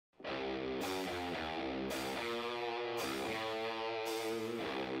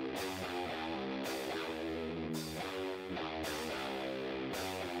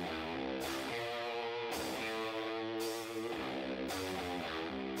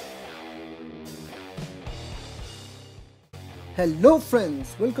Hello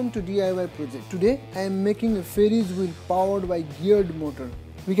friends, welcome to DIY project. Today I am making a Ferris wheel powered by geared motor.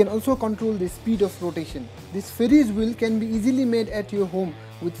 We can also control the speed of rotation. This Ferris wheel can be easily made at your home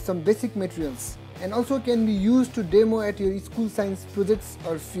with some basic materials and also can be used to demo at your school science projects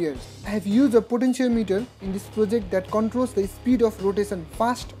or fairs. I have used a potentiometer in this project that controls the speed of rotation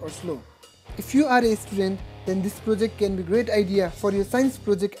fast or slow. If you are a student, then this project can be a great idea for your science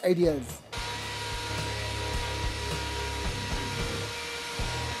project ideas.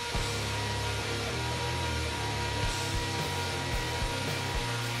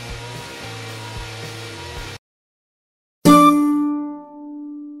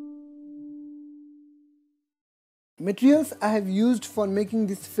 Materials I have used for making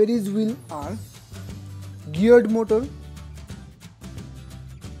this Ferris wheel are geared motor,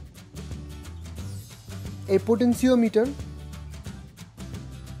 a potentiometer,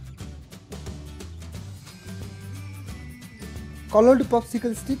 colored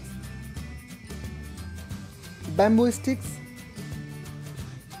popsicle sticks, bamboo sticks,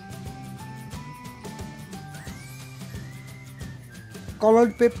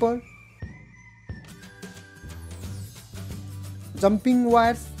 colored paper, jumping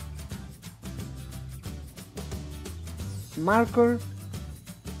wires, marker,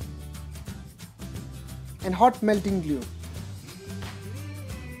 and hot melting glue.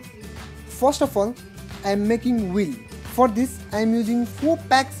 First of all, I am making wheel. For this, I am using 4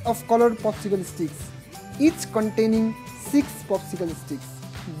 packs of colored popsicle sticks, each containing 6 popsicle sticks.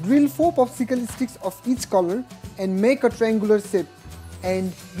 Drill 4 popsicle sticks of each color and make a triangular shape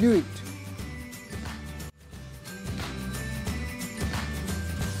and glue it.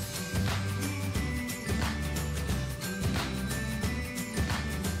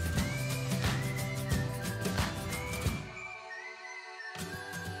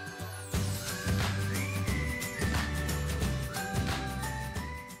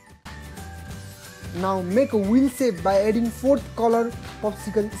 Now make a wheel shape by adding 4th color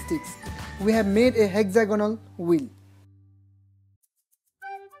popsicle sticks. We have made a hexagonal wheel.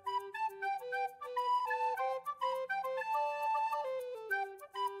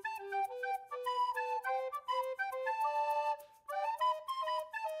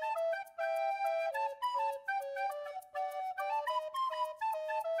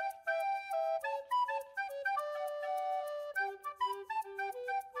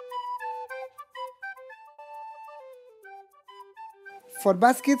 For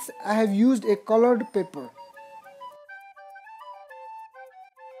baskets, I have used a colored paper.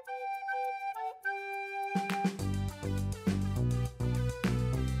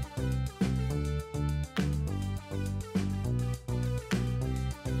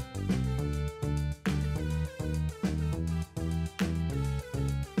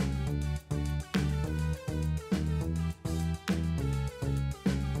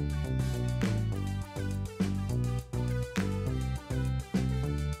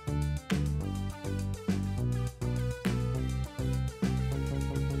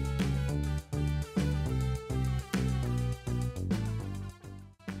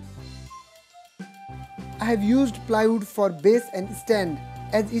 I have used plywood for base and stand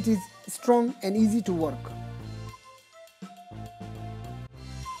as it is strong and easy to work.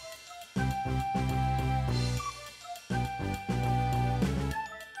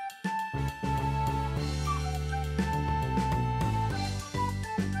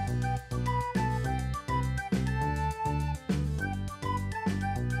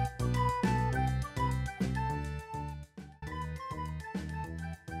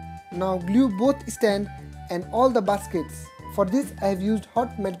 Now glue both stand and all the baskets. For this I have used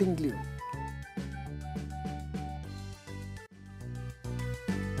hot melting glue.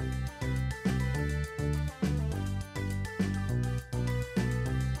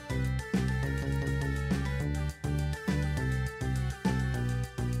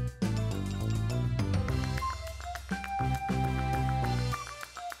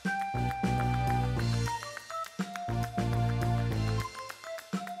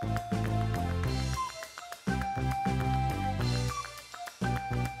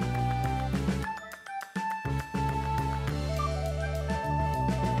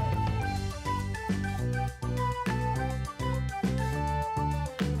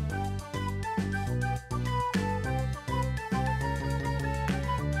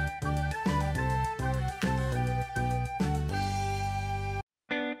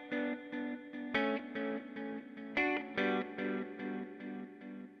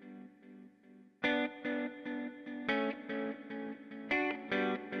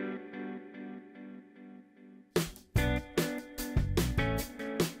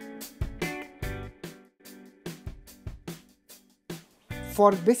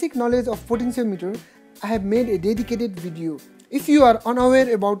 For basic knowledge of potentiometer, I have made a dedicated video. If you are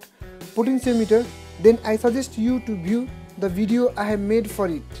unaware about potentiometer, then I suggest you to view the video I have made for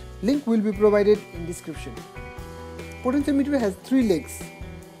it. Link will be provided in description. Potentiometer has 3 legs: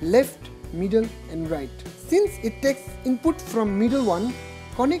 left, middle and right. Since it takes input from middle one,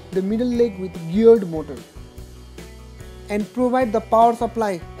 connect the middle leg with geared motor and provide the power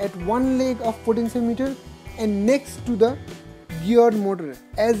supply at one leg of potentiometer and next to the geared motor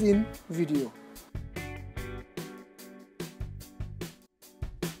as in video.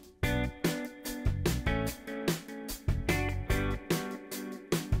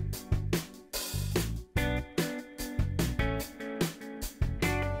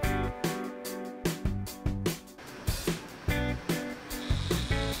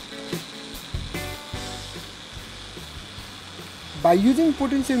 By using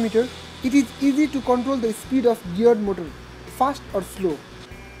potentiometer, it is easy to control the speed of geared motor, fast or slow,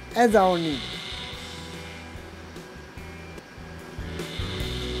 as our need.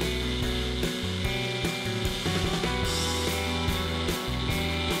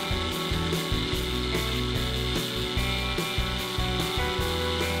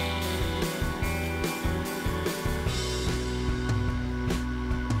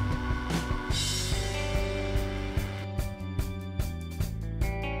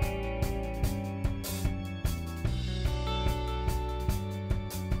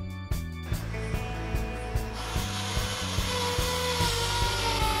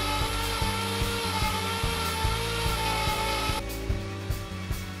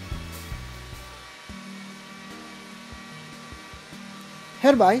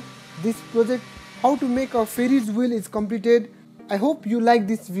 Hereby, this project how to make a Ferris wheel is completed. I hope you like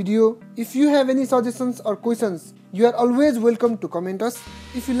this video. If you have any suggestions or questions, you are always welcome to comment us.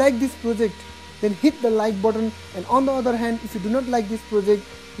 If you like this project, then hit the like button, and on the other hand, if you do not like this project,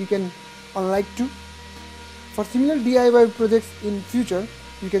 you can unlike too. For similar DIY projects in future,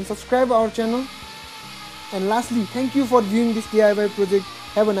 you can subscribe our channel. And lastly, thank you for viewing this DIY project.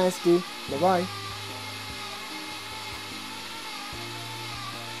 Have a nice day. Bye bye.